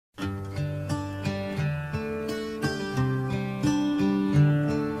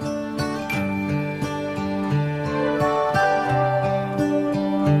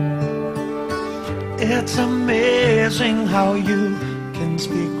It's amazing how you can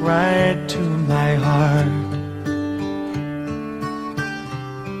speak right to my heart.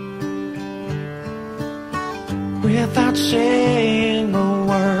 Without saying a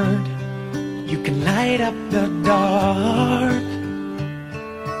word, you can light up the dark.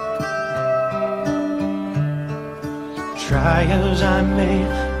 Try as I may,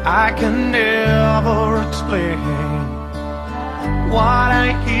 I can never explain what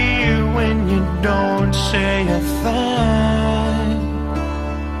I hear when you don't say a thing.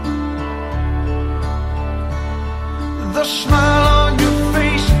 The smile on your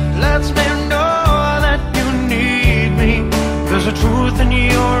face lets me know that you need me. There's a truth in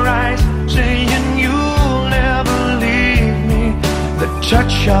your eyes saying you'll never leave me. The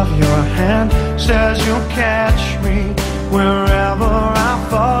touch of your hand says you'll catch me wherever I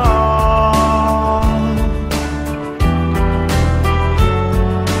fall.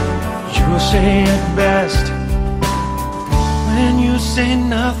 You say it best when you say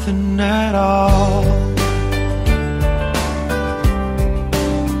nothing at all.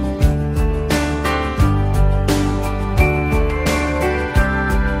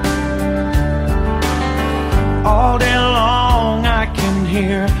 All day long I can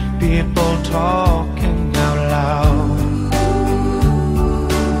hear people talking out loud.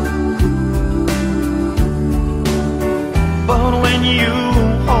 But when you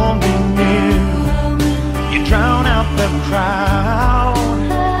hold me near, you drown out the crowd.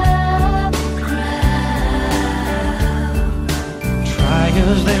 Try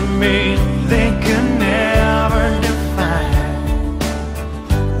as they may, they can never define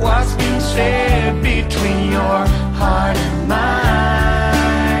what's been said between your heart and mine.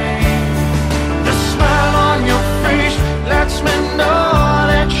 The smile on your face lets me know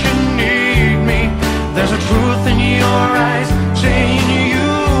that you need me. There's a truth in your eyes saying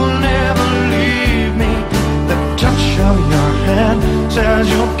you'll never leave me. The touch of your hand says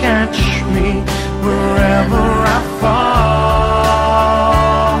you'll catch me wherever I fall.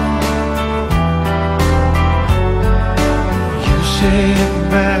 You say it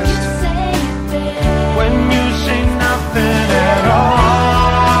best when you say nothing at all.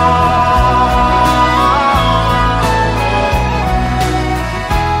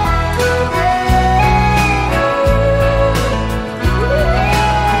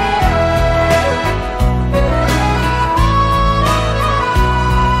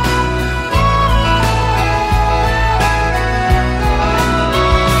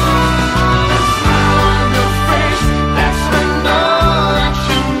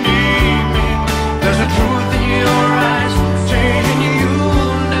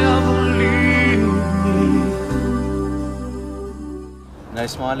 No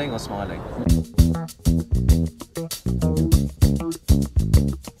smiling or smiling?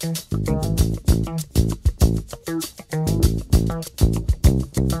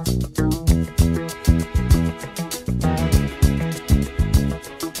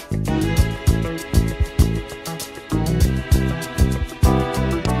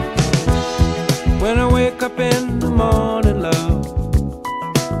 When I wake up in the morning, love,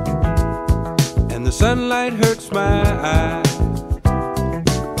 and the sunlight hurts my eyes,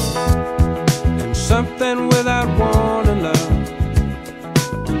 something without warning, love,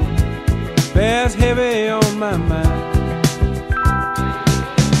 bears heavy on my mind.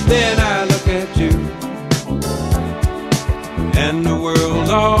 Then I look at you, and the world's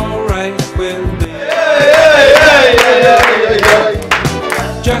alright with me.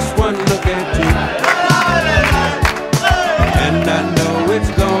 Just one look at you, and I know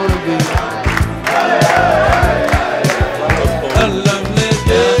it's gonna be a lovely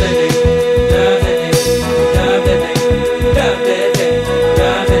day.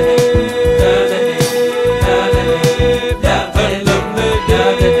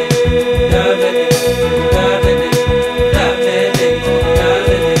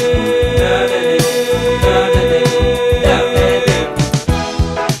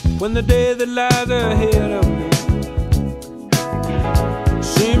 When the day that lies ahead of me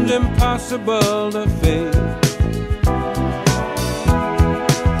seems impossible to face,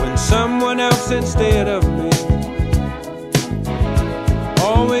 when someone else instead of me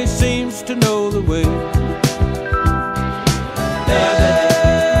always seems to know the way.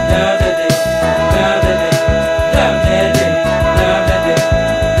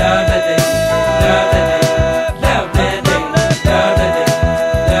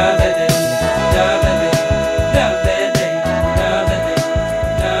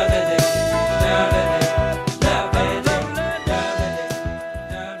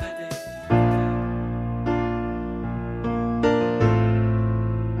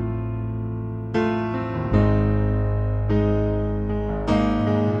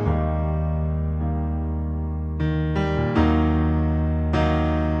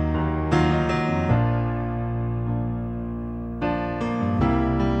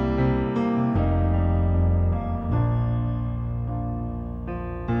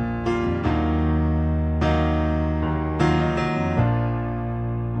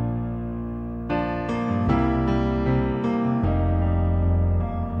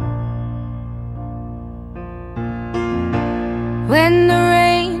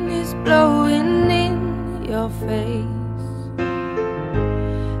 glowing in your face,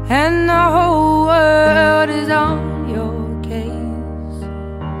 and the whole world is on your case.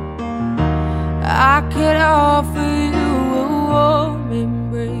 I could offer you a warm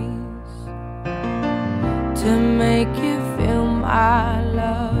embrace to make you feel my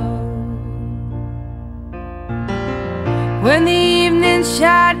love. When the evening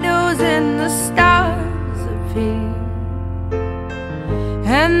shadows and the stars appear,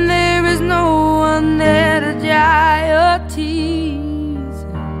 and there is no one there to dry your tears,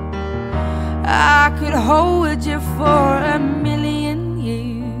 I could hold you for a million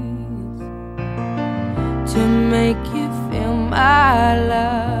years to make you feel my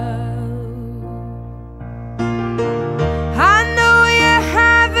love. I know you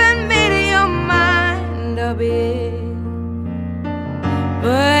haven't made your mind up yet,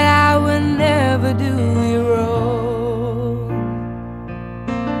 but I will never do you wrong.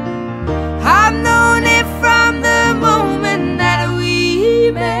 I've known it from the moment that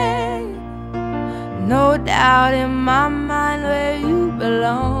we met, no doubt in my mind where you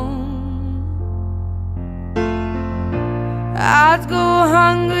belong. I'd go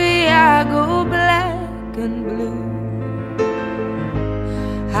hungry, I go black and blue,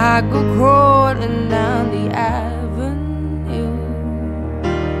 I go crawling down the avenue.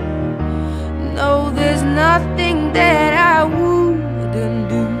 No, there's nothing that I wouldn't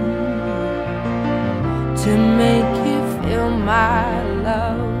do to make you feel my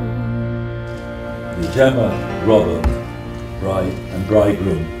love. Gemma, Robert, bride and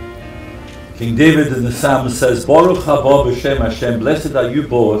bridegroom. King David in the Psalm says, Baruch haba b'shem Hashem, blessed are you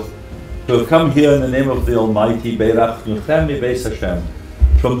both who have come here in the name of the Almighty, Beirach nuchem mibeis Hashem.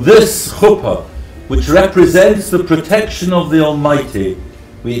 From this chuppah, which represents the protection of the Almighty,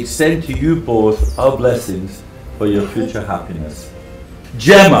 we extend to you both our blessings for your future happiness.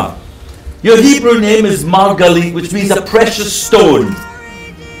 Gemma, your Hebrew name is Margalit, which means a precious stone.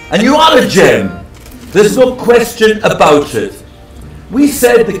 And you are a gem. There's no question about it. We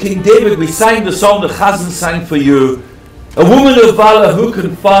said to King David, we sang the song that Chazan sang for you, a woman of valor who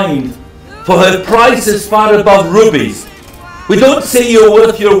can find, for her price is far above rubies. We don't say you're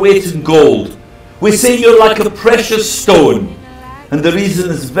worth your weight in gold. We say you're like a precious stone. And the reason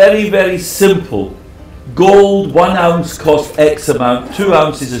is very, very simple. Gold, 1 ounce costs X amount, 2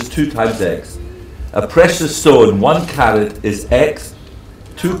 ounces is 2 times X. A precious stone, 1 carat is X,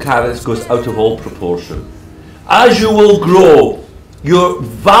 2 carats goes out of all proportion. As you will grow, your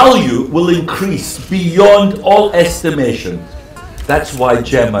value will increase beyond all estimation. That's why,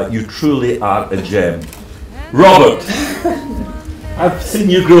 Gemma, you truly are a gem. Robert, I've seen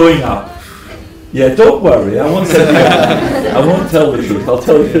you growing up. Yeah, don't worry, I won't tell you. I won't tell the truth, I'll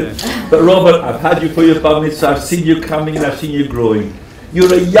tell you. But Robert, I've had you for your bar mitzvah, I've seen you coming and I've seen you growing.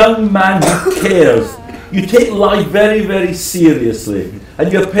 You're a young man who cares. You take life very, very seriously.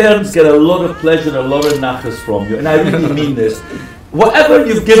 And your parents get a lot of pleasure and a lot of nachas from you. And I really mean this. Whatever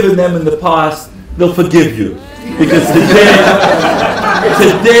you've given them in the past, they'll forgive you. Because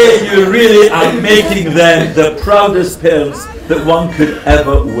today you really are making them the proudest parents that one could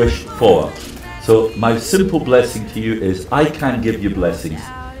ever wish for. So my simple blessing to you is, I can't give you blessings.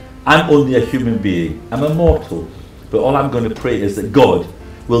 I'm only a human being. I'm a mortal. But all I'm going to pray is that God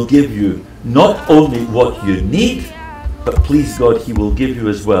will give you not only what you need, but please God, He will give you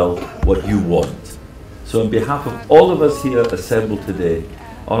as well what you want. So on behalf of all of us here assembled today,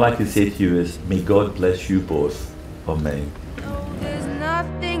 all I can say to you is, may God bless you both. Amen. There's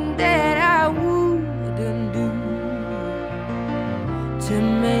nothing that I wouldn't do to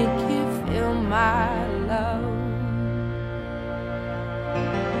make you feel my love.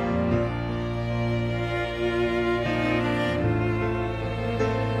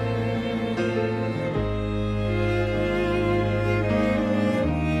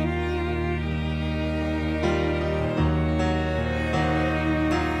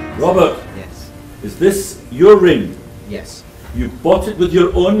 Robert, Yes. is this your ring? Yes. You bought it with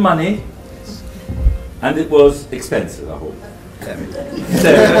your own money, Yes. and it was expensive, I hope. Very.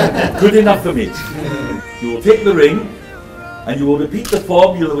 Good enough for me. You will take the ring, and you will repeat the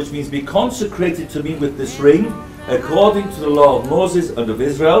formula, which means be consecrated to me with this ring, according to the law of Moses and of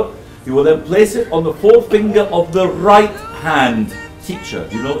Israel. You will then place it on the forefinger of the right hand. Teacher,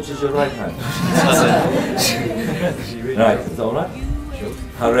 you know which is your right hand? Right, is that all right? Sure.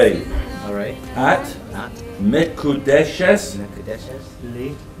 Hooray. All right. At Mekudeshes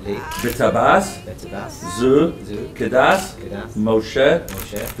Li. Betabas Betabas. Zu Zu. Kedas Kedas. Moshe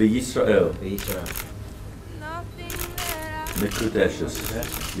Moshe. V'Yisrael. V'Yisrael. Mekudeshes.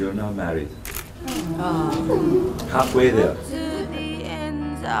 You're now married. Halfway there. To the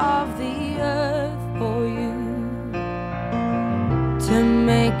ends of the earth for you, to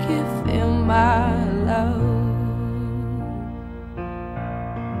make you feel my love,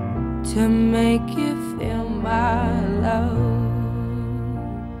 to make you feel my love,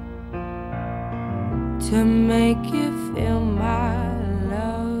 to make you feel my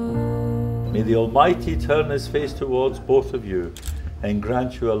love. May the Almighty turn His face towards both of you and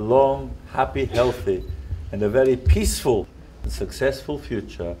grant you a long, happy, healthy, and a very peaceful and successful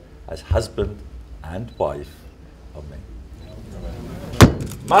future as husband and wife. Amen.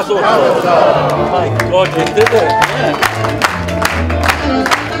 Mazel tov. Oh my God, you did it.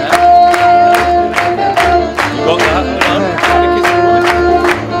 You got that?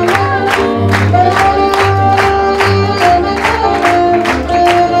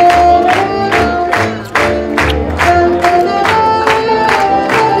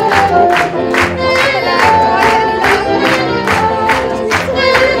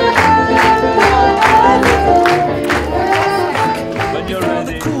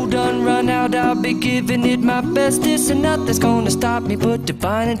 Giving it my best, this and nothing's gonna stop me but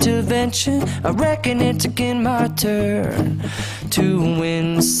divine intervention. I reckon it's again my turn to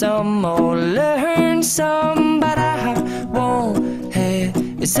win some or learn some, but I won't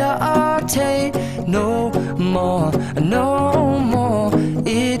hesitate no more, no more.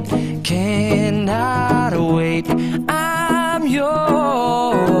 It cannot wait. I'm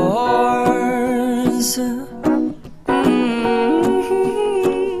yours.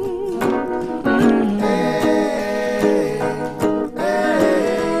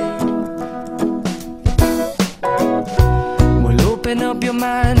 Open up your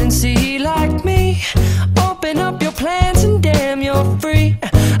mind and see like me. Open up your plans and damn, you're free.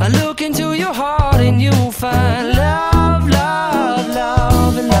 I look into your heart and you'll find love, love,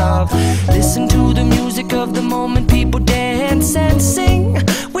 love, and love. Listen to the music of the moment, people dance and sing.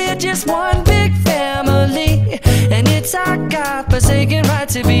 We're just one big family, and it's our God-forsaken right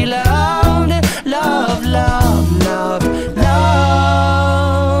to be loved, love, love, love,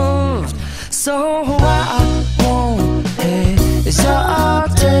 loved. So I won't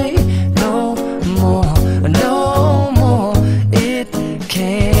hesitate no more, no more. It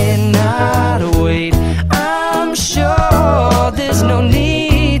cannot wait. I'm sure there's no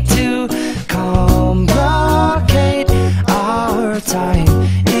need to complicate. Our time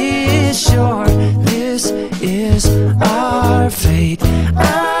is short. This is our fate.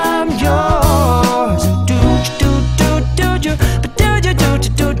 I'm yours. Do you, but do you, but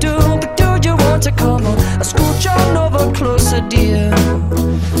do you want to come on? I scooch on over closer, dear,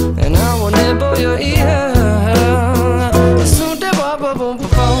 and I will nibble your ear. So boom, boom, boom, boom.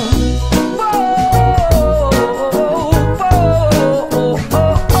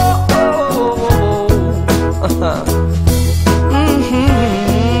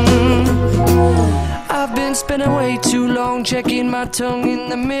 I've been spending way too long checking my tongue in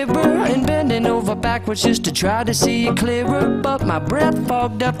the mirror and bending over backwards just to try to see it clearer, but my breath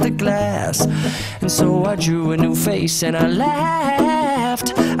fogged up the glass, and so I drew a new face and I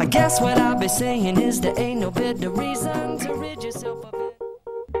laughed. I guess what I'll be saying is there ain't no better reason to rid yourself of it.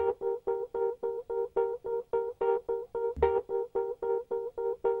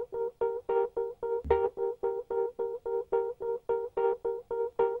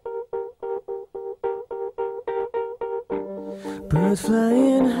 Birds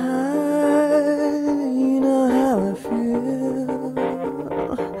flying high, you know how I feel.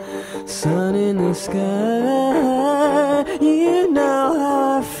 Sun in the sky, you know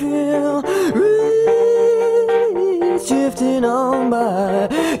how I feel. Breeze drifting on by,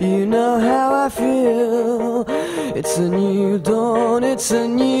 you know how I feel. It's a new dawn, it's a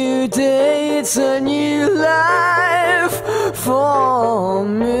new day, it's a new life for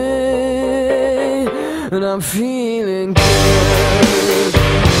me, and I'm feeling good.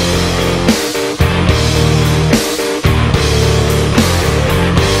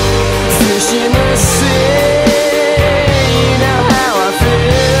 Fish in the sea, you know how I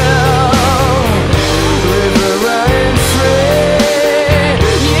feel. River running free,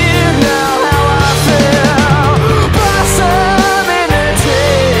 you know how I feel. Blossom in the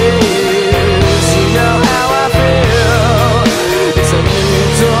trees, you know how I feel. It's a new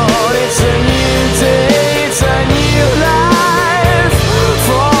dawn, it's a new day, it's a new life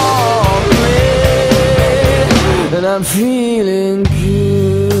for me, and I'm feeling good.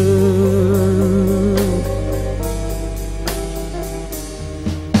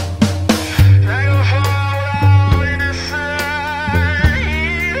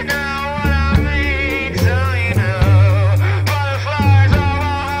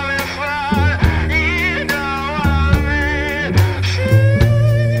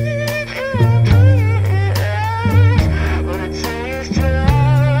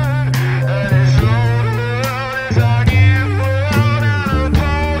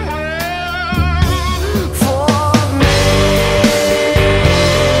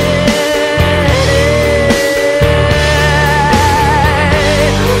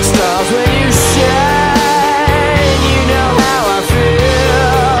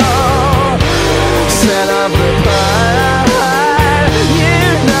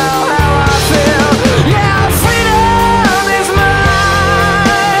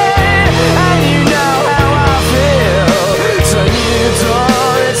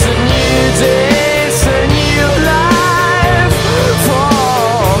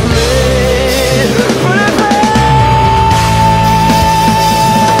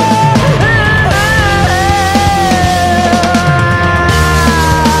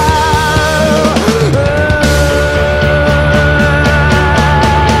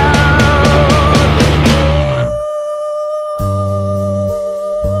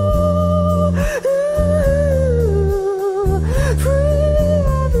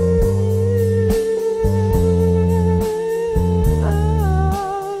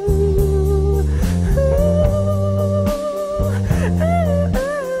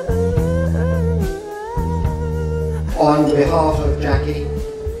 behalf of Jackie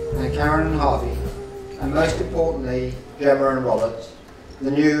and Karen and Harvey, and most importantly, Gemma and Robert,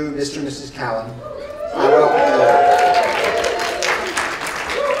 the new Mr. and Mrs. Cowan, I welcome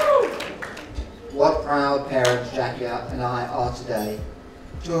you all. What proud parents Jackie and I are today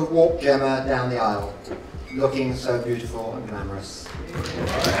to have walked Gemma down the aisle, looking so beautiful and glamorous.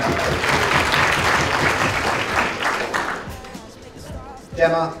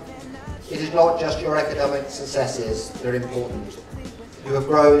 Gemma, it is not just your academic successes that are important. You have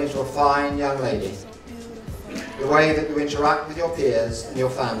grown into a fine young lady. The way that you interact with your peers and your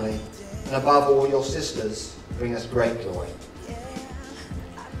family, and above all your sisters, bring us great joy.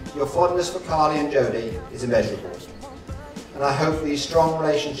 Your fondness for Carly and Jodie is immeasurable, and I hope these strong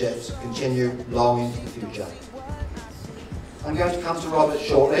relationships continue long into the future. I'm going to come to Robert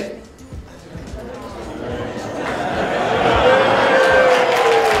shortly.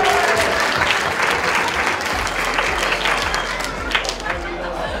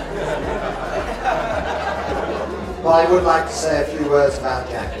 But I would like to say a few words about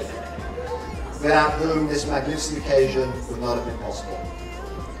Jackie, without whom this magnificent occasion would not have been possible.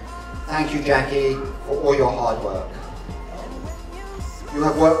 Thank you, Jackie, for all your hard work. You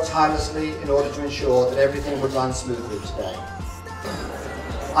have worked tirelessly in order to ensure that everything would run smoothly today.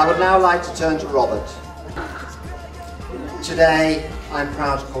 I would now like to turn to Robert. Today, I'm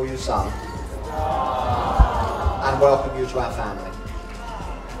proud to call you son and welcome you to our family.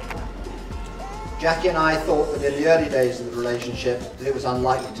 Jackie and I thought that in the early days of the relationship that it was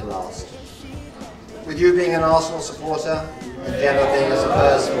unlikely to last. With you being an Arsenal supporter and Gemma being a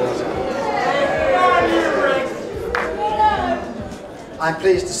Spurs supporter. I'm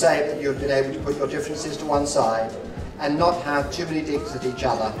pleased to say that you have been able to put your differences to one side and not have too many digs at each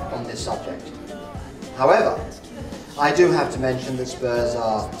other on this subject. However, I do have to mention that Spurs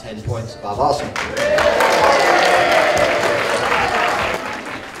are 10 points above Arsenal.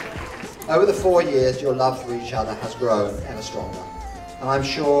 Over the 4 years, your love for each other has grown ever stronger, and I'm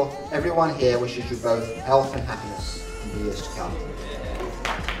sure everyone here wishes you both health and happiness in the years to come.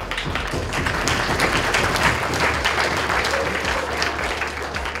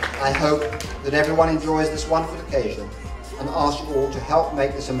 I hope that everyone enjoys this wonderful occasion and ask you all to help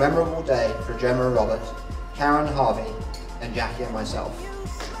make this a memorable day for Gemma and Robert, Karen and Harvey, and Jackie and myself.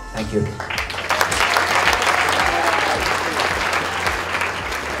 Thank you.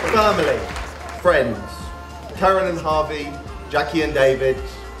 Family, friends, Karen and Harvey, Jackie and David,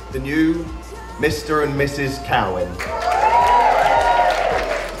 the new Mr. and Mrs. Cowan.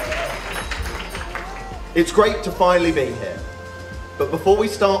 It's great to finally be here, but before we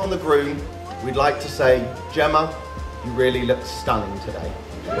start on the groom, we'd like to say, Gemma, you really look stunning today.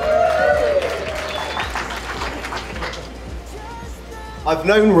 I've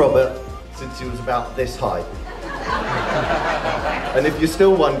known Robert since he was about this height. And if you're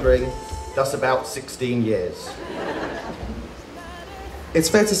still wondering, that's about 16 years. It's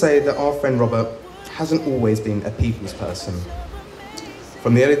fair to say that our friend Robert hasn't always been a people's person.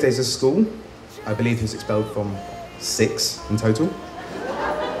 From the early days of school, I believe he was expelled from 6 in total.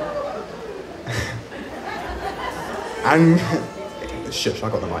 And, shush, I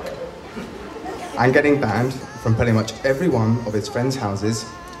got the mic. And getting banned from pretty much every one of his friends' houses,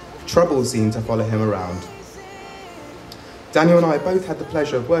 trouble seemed to follow him around. Daniel and I both had the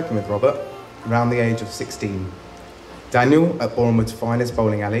pleasure of working with Robert around the age of 16. Daniel at Bournemouth's finest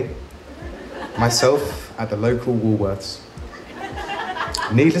bowling alley, myself at the local Woolworths.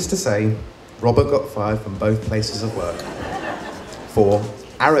 Needless to say, Robert got fired from both places of work for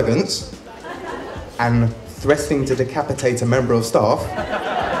arrogance and threatening to decapitate a member of staff,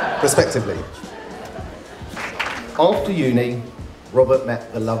 respectively. After uni, Robert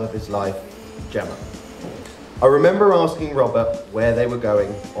met the love of his life, Gemma. I remember asking Robert where they were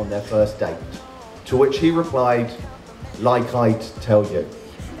going on their first date, to which he replied, like I'd tell you.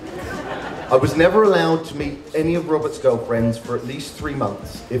 I was never allowed to meet any of Robert's girlfriends for at least 3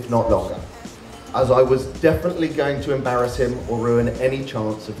 months, if not longer, as I was definitely going to embarrass him or ruin any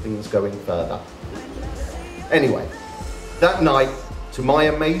chance of things going further. Anyway, that night, to my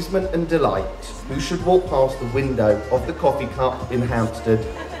amazement and delight, who should walk past the window of the coffee cup in Hampstead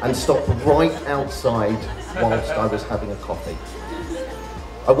and stop right outside whilst I was having a coffee.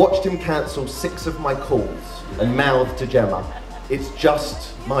 I watched him cancel 6 of my calls and mouth to Gemma, "It's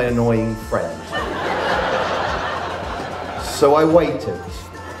just my annoying friend." So I waited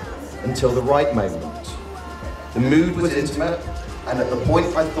until the right moment. The mood was intimate, and at the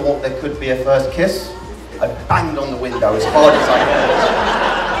point I thought there could be a first kiss, I banged on the window as hard as I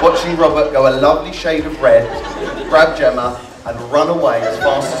could, watching Robert go a lovely shade of red, grab Gemma, and run away as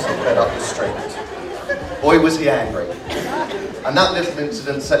fast as he could up the street. Boy, was he angry. And that little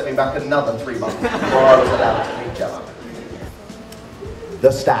incident set me back another 3 months before I was allowed to meet Gemma.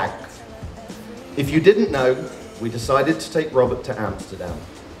 The stag. If you didn't know, we decided to take Robert to Amsterdam.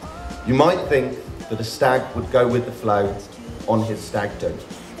 You might think that a stag would go with the flow on his stag do.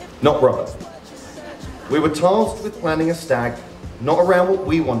 Not Robert. We were tasked with planning a stag, not around what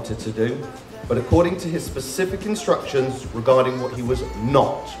we wanted to do, but according to his specific instructions regarding what he was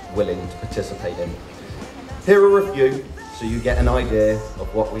not willing to participate in. Here are a few, so you get an idea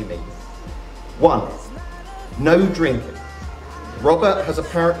of what we mean. 1. No drinking. Robert has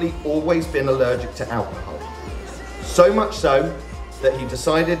apparently always been allergic to alcohol. So much so that he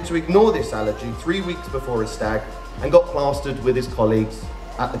decided to ignore this allergy 3 weeks before his stag and got plastered with his colleagues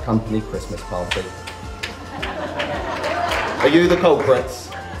at the company Christmas party. Are you the culprits?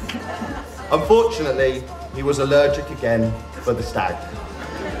 Unfortunately, he was allergic again for the stag.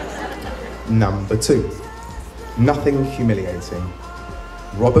 Number 2. Nothing humiliating.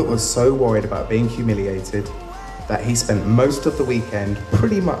 Robert was so worried about being humiliated that he spent most of the weekend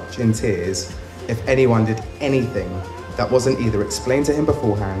pretty much in tears if anyone did anything that wasn't either explained to him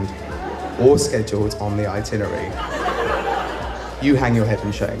beforehand or scheduled on the itinerary. You hang your head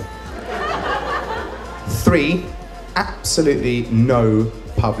in shame. 3. Absolutely no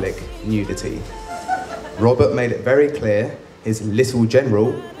public nudity. Robert made it very clear his little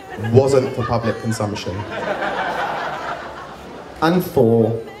general wasn't for public consumption. And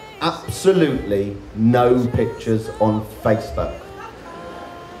 4, absolutely no pictures on Facebook.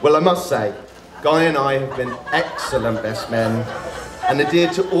 Well, I must say, Guy and I have been excellent best men and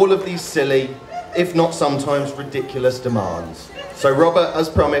adhered to all of these silly, if not sometimes ridiculous demands. So Robert, as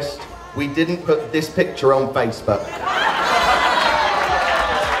promised, we didn't put this picture on Facebook.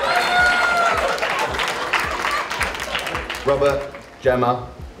 Robert, Gemma,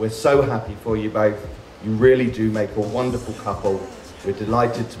 we're so happy for you both. You really do make a wonderful couple. We're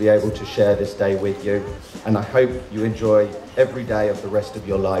delighted to be able to share this day with you, and I hope you enjoy every day of the rest of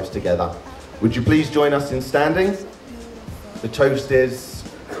your lives together. Would you please join us in standing? The toast is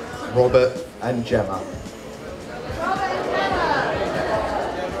Robert and Gemma.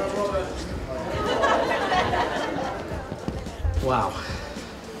 Wow,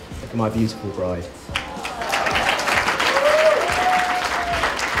 look at my beautiful bride.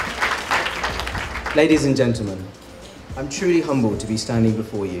 Ladies and gentlemen, I'm truly humbled to be standing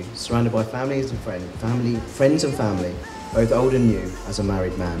before you, surrounded by friends and family, both old and new, as a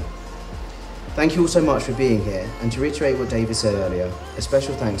married man. Thank you all so much for being here, and to reiterate what David said earlier, a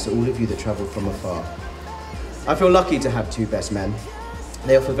special thanks to all of you that travelled from afar. I feel lucky to have 2 best men.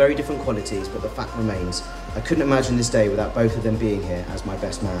 They offer very different qualities, but the fact remains, I couldn't imagine this day without both of them being here as my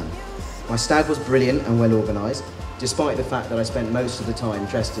best man. My stag was brilliant and well organised, despite the fact that I spent most of the time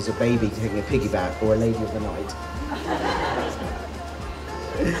dressed as a baby taking a piggyback or a lady of the night.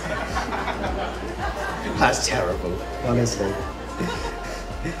 That's terrible, honestly.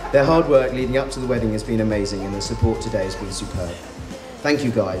 Their hard work leading up to the wedding has been amazing, and the support today has been superb. Thank you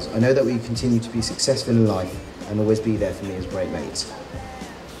guys. I know that we continue to be successful in life and always be there for me as great mates.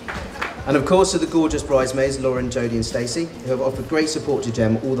 And of course to the gorgeous bridesmaids, Lauren, Jodie and Stacey, who have offered great support to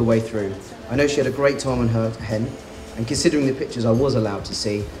Gem all the way through. I know she had a great time on her hen, and considering the pictures I was allowed to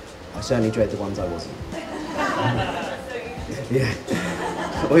see, I certainly dread the ones I wasn't. Yeah.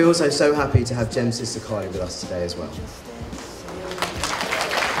 We're also so happy to have Gem's sister Kylie with us today as well.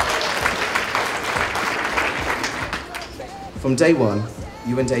 From day one,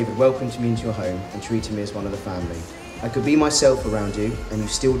 you and David welcomed me into your home and treated me as one of the family. I could be myself around you, and you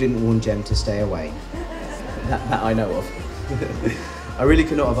still didn't warn Gem to stay away. That I know of. I really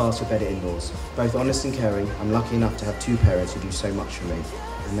could not have asked for better in-laws. Both honest and caring, I'm lucky enough to have 2 parents who do so much for me,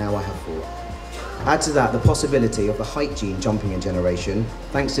 and now I have 4. Add to that the possibility of the height gene jumping a generation.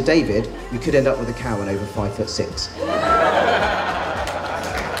 Thanks to David, we could end up with a cow and over 5'6".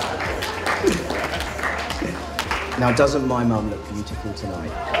 Now, doesn't my mum look beautiful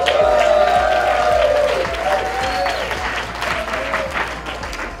tonight?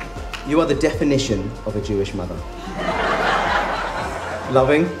 You are the definition of a Jewish mother.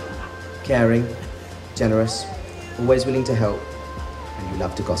 Loving, caring, generous, always willing to help, and you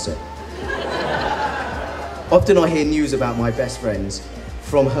love to gossip. Often I hear news about my best friends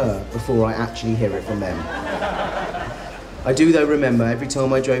from her before I actually hear it from them. I do though remember every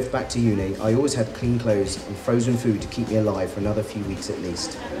time I drove back to uni, I always had clean clothes and frozen food to keep me alive for another few weeks at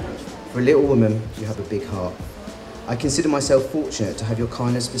least. For a little woman, you have a big heart. I consider myself fortunate to have your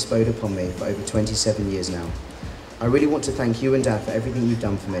kindness bestowed upon me for over 27 years now. I really want to thank you and Dad for everything you've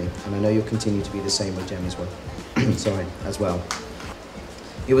done for me, and I know you'll continue to be the same with Gem as well. Sorry, as well.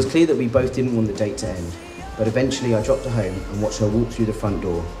 It was clear that we both didn't want the date to end, but eventually I dropped her home and watched her walk through the front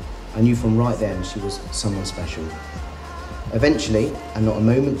door. I knew from right then she was someone special. Eventually, and not a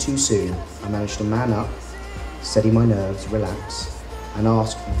moment too soon, I managed to man up, steady my nerves, relax, and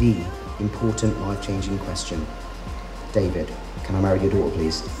ask the important life-changing question. David, can I marry your daughter,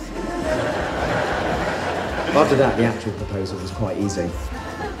 please? After that, the actual proposal was quite easy.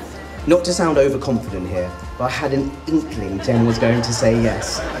 Not to sound overconfident here, but I had an inkling Jen was going to say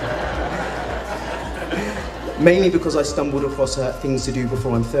yes. Mainly because I stumbled across her things to do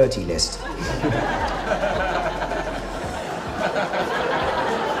before I'm 30 list.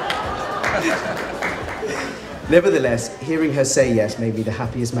 Nevertheless, hearing her say yes made me the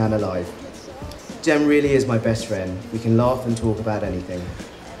happiest man alive. Jem really is my best friend. We can laugh and talk about anything.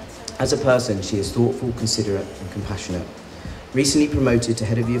 As a person, she is thoughtful, considerate and compassionate. Recently promoted to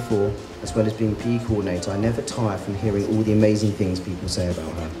head of Year 4, as well as being PE coordinator, I never tire from hearing all the amazing things people say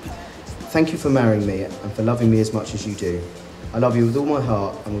about her. Thank you for marrying me and for loving me as much as you do. I love you with all my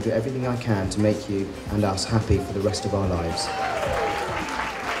heart and will do everything I can to make you and us happy for the rest of our lives.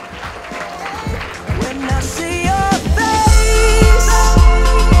 When I see your face,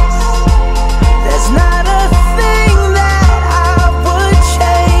 there's not a thing that I would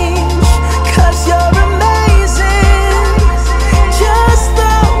change, 'cause you're amazing, just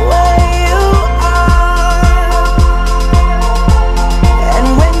the way you are. And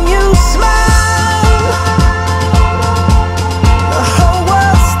when you smile, the whole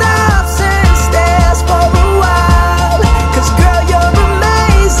world stops and stares for a while, 'cause girl, you're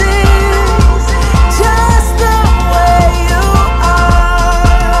amazing, just the way you are,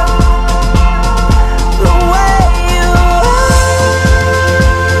 the way you are,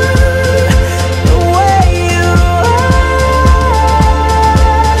 the way you are.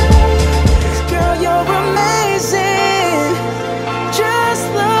 Girl, you're amazing, just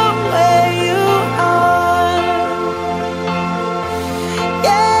the way you are.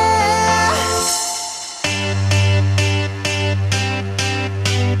 Yeah.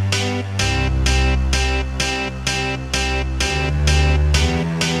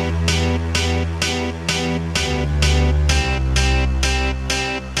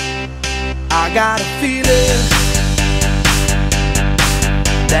 I got a feeling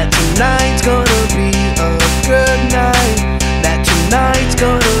that tonight's gonna be a good night. That tonight's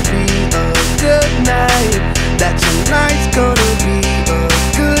gonna be a good night. That tonight's gonna be a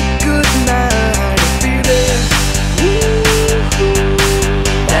good night. A feeling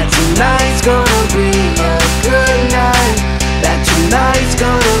that tonight's gonna be a good night. That tonight's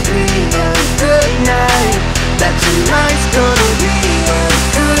gonna be a good night. That tonight's gonna be a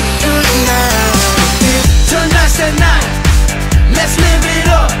good night. Tonight's the night, let's live it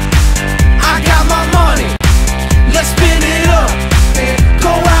up. I got my money, let's spin it up.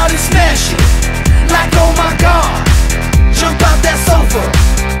 Go out and smash it, like oh my god. Jump out that sofa,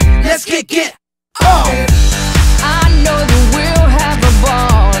 let's get up. I know that we'll have a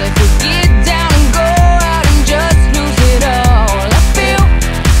ball if we get down and go out and just lose it all. I feel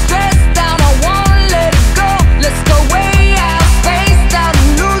stressed out, I wanna let it go. Let's go way out, spaced out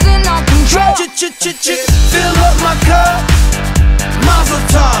and losing all control. Fill up my cup, mazel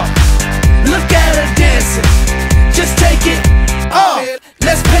tov. Look at her dancing, just take it off.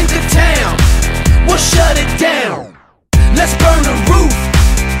 Let's paint the town, we'll shut it down. Let's burn the roof,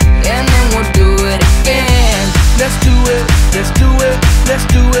 and then we'll do it again. Let's do it, let's do it, let's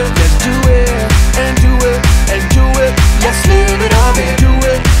do it, let's do it, and do it, and do it. Let's live it up and do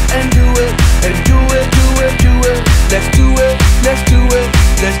it, and do it, and do it, do it, do it. Let's do it, let's do it,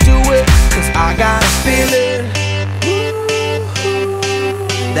 let's do it. 'Cause I got a feeling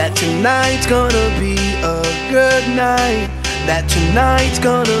that tonight's gonna be a good night. That tonight's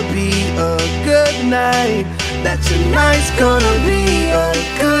gonna be a good night. That tonight's gonna be a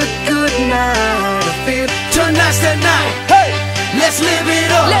good night. I feel tonight's the night. Hey, let's live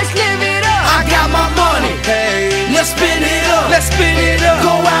it up. Let's live it up. I got my money. Hey, let's spin it up. Let's spin it up.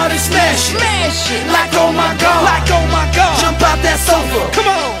 Go out and smash it. Smash it. Like oh my god. Like oh my god. Jump out that sofa. Come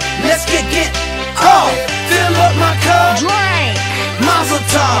on. Let's get off. Fill up my cup. Drink. Mazel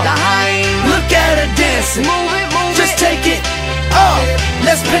tov. Look at her dancing. Move it, move just it. Take it off.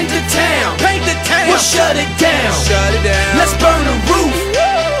 Let's paint the town. Paint the town. We'll shut it down. Shut it down. Let's burn the roof,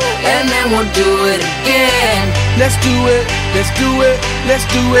 and then we'll do it again. Let's do it. Let's do it. Let's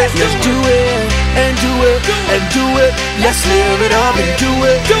do it. Let's do it. And do it. And do it. Let's live it up and do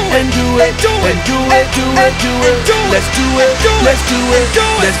it. And do it. And do it. Do it. Do it. Let's do it. Let's do it.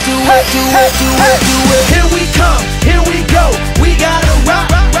 Let's do it. Do it. Do it. Do it. Here we come. Here we go. We gotta rock.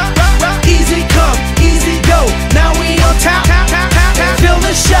 Easy come. Easy go. Now we on top. Feel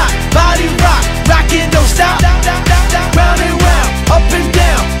the shot. Body rock. Rockin', don't stop.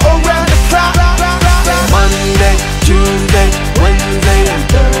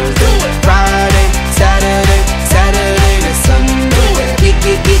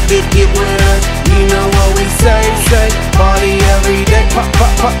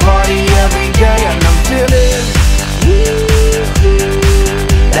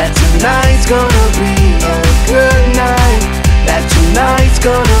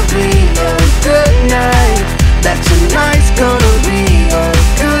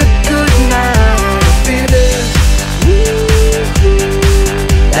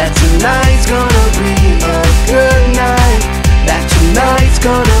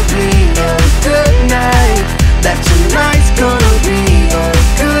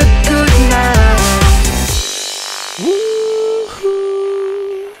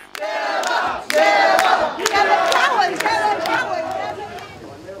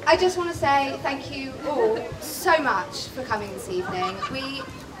 just want to say thank you all so much for coming this evening. We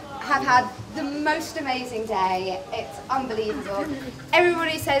have had the most amazing day. It's unbelievable.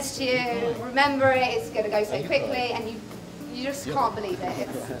 Everybody says to you, remember it, it's going to go so quickly, and you just can't believe it.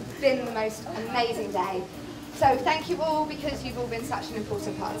 It's been the most amazing day. So thank you all, because you've all been such an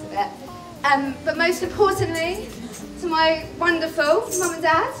important part of it. But most importantly, to my wonderful mum and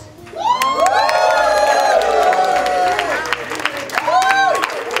dad.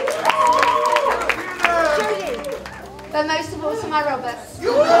 But most of all, to my Roberts.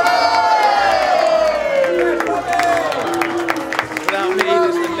 Without me,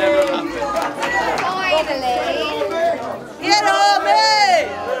 this would never happen. Finally,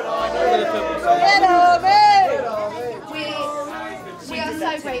 we are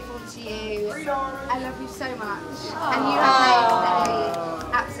so grateful to you. I love you so much, and you have made the day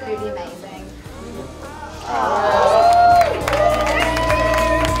absolutely amazing.